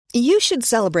You should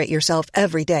celebrate yourself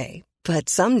every day, but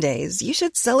some days you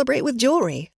should celebrate with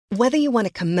jewelry. Whether you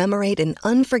want to commemorate an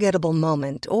unforgettable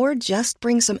moment or just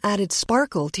bring some added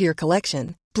sparkle to your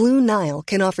collection, Blue Nile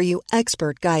can offer you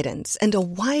expert guidance and a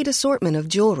wide assortment of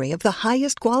jewelry of the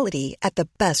highest quality at the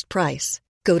best price.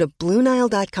 Go to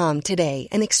BlueNile.com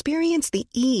today and experience the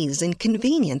ease and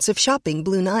convenience of shopping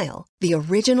Blue Nile, the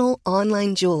original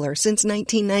online jeweler since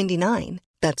 1999.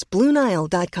 That's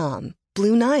BlueNile.com.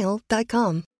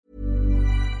 BlueNile.com.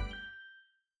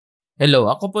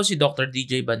 Hello, ako po si Dr.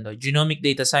 DJ Bandoy, Genomic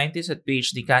Data Scientist at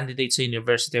PhD candidate sa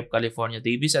University of California,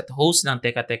 Davis at host ng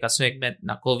Teka Teka segment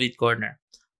na COVID Corner,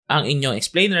 ang inyong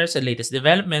explainer sa latest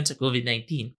developments sa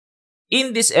COVID-19.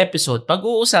 In this episode,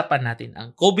 pag-uusapan natin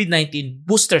ang COVID-19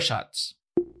 booster shots.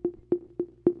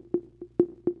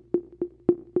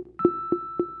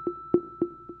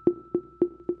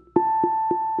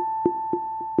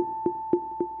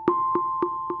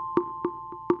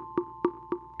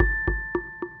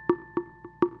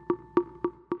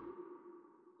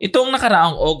 Itong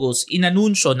nakaraang August,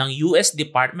 inanunsyo ng US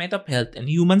Department of Health and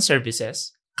Human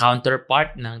Services,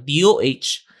 counterpart ng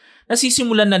DOH, na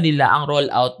sisimulan na nila ang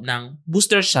rollout ng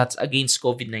booster shots against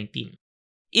COVID-19.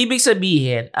 Ibig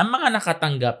sabihin, ang mga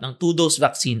nakatanggap ng 2-dose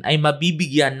vaccine ay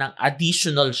mabibigyan ng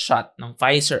additional shot ng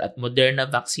Pfizer at Moderna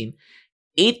vaccine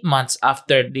 8 months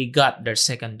after they got their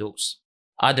second dose.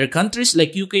 Other countries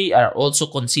like UK are also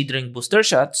considering booster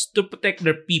shots to protect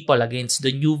their people against the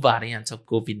new variants of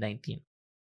COVID-19.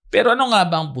 Pero ano nga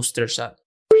ba ang booster shot?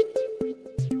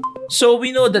 So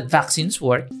we know that vaccines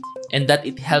work and that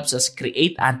it helps us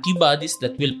create antibodies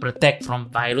that will protect from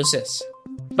viruses.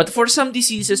 But for some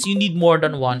diseases, you need more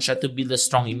than one shot to build a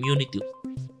strong immunity.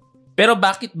 Pero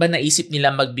bakit ba naisip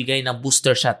nila magbigay ng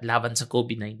booster shot laban sa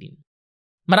COVID-19?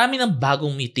 Marami ng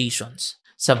bagong mutations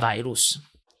sa virus.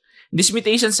 These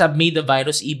mutations have made the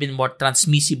virus even more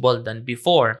transmissible than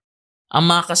before. Ang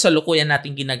mga kasalukuyan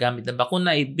nating ginagamit na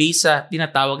bakuna ay based sa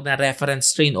tinatawag na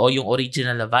reference strain o yung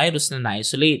original na virus na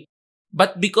na-isolate.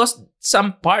 But because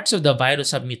some parts of the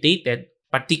virus have mutated,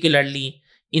 particularly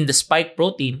in the spike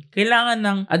protein, kailangan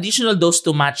ng additional dose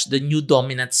to match the new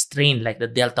dominant strain like the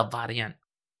Delta variant.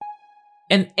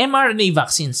 And mRNA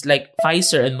vaccines like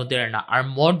Pfizer and Moderna are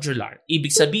modular.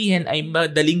 Ibig sabihin ay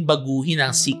madaling baguhin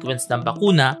ang sequence ng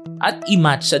bakuna at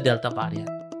i-match sa Delta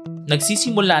variant.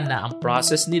 Nagsisimula na ang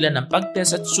process nila ng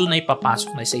pag-test at soon ay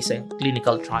papasok na sa isang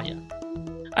clinical trial.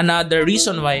 Another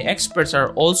reason why experts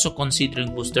are also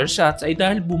considering booster shots ay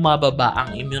dahil bumababa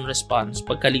ang immune response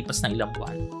pagkalipas ng ilang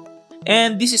buwan.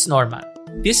 And this is normal.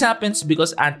 This happens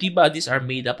because antibodies are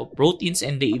made up of proteins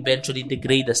and they eventually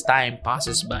degrade as time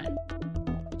passes by.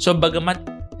 So bagamat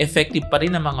effective pa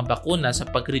rin ang mga bakuna sa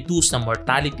pag-reduce ng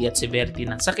mortality at severity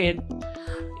ng sakit,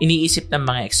 iniisip ng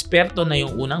mga eksperto na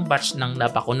yung unang batch ng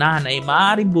nabakunahan ay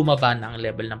maaaring bumaba na ang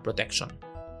level ng protection.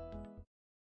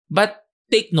 But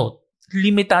take note,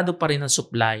 limitado pa rin ang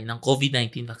supply ng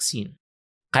COVID-19 vaccine.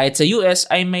 Kahit sa US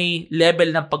ay may level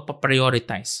ng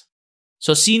pagpaprioritize.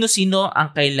 So sino-sino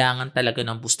ang kailangan talaga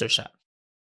ng booster shot?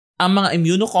 Ang mga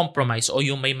immunocompromised o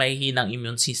yung may mahihinang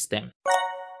immune system.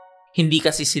 Hindi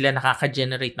kasi sila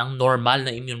nakaka-generate ng normal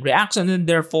na immune reaction and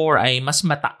therefore ay mas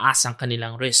mataas ang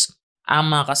kanilang risk.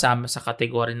 Ang mga kasama sa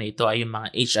kategory na ito ay yung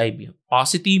mga HIV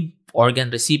positive,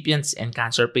 organ recipients, and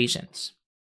cancer patients.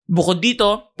 Bukod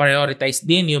dito, prioritize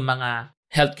din yung mga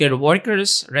healthcare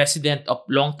workers, resident of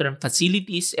long-term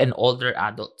facilities, and older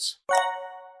adults.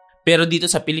 Pero dito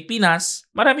sa Pilipinas,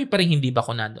 marami pa rin hindi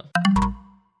bakunado.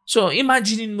 So,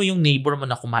 imaginein mo yung neighbor mo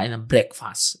na kumain ng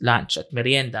breakfast, lunch, at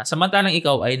merienda, samantalang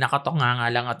ikaw ay nakatunganga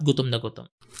lang at gutom na gutom.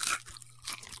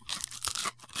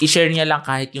 I-share niya lang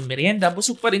kahit yung merienda,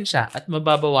 busog pa rin siya at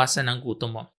mababawasan ang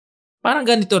gutom mo. Parang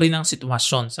ganito rin ang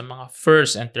sitwasyon sa mga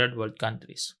first and third world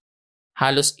countries.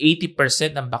 Halos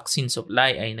 80% ng vaccine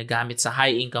supply ay nagamit sa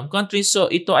high-income countries, so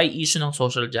ito ay issue ng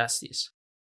social justice.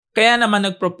 Kaya naman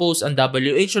nag-propose ang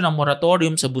WHO ng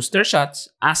moratorium sa booster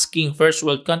shots, asking first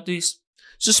world countries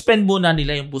suspend muna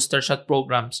nila yung booster shot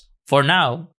programs for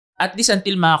now, at least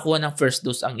until makakuha ng first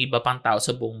dose ang iba pang tao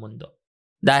sa buong mundo.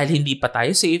 Dahil hindi pa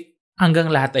tayo safe, hanggang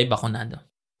lahat ay bakunado.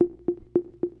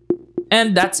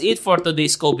 And that's it for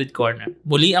today's COVID Corner.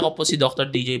 Muli ako po si Dr.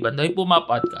 DJ Bandoy, Puma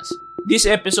Podcast. This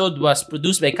episode was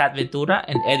produced by Kat Ventura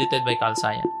and edited by Carl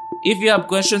Sayan. If you have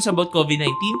questions about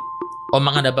COVID-19 o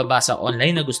mga nababasa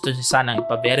online na gusto niyo sanang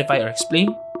ipa-verify or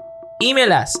explain, email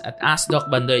us at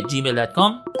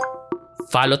askdocbandoy@gmail.com.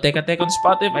 Follow Teka Teka on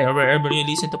Spotify or wherever you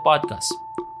listen to podcasts.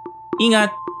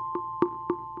 Ingat!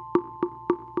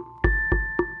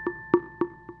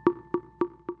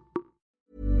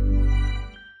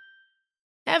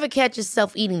 Ever catch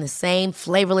yourself eating the same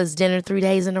flavorless dinner 3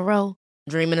 days in a row?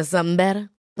 Dreaming of something better?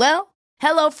 Well,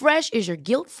 HelloFresh is your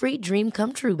guilt-free dream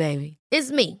come true, baby.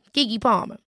 It's me, Keke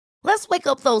Palmer. Let's wake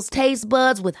up those taste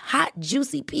buds with hot,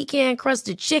 juicy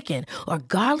pecan-crusted chicken or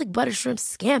garlic butter shrimp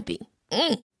scampi.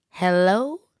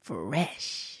 Hello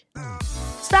Fresh.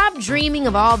 Stop dreaming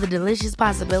of all the delicious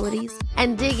possibilities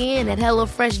and dig in at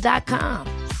HelloFresh.com.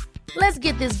 Let's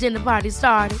get this dinner party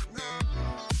started.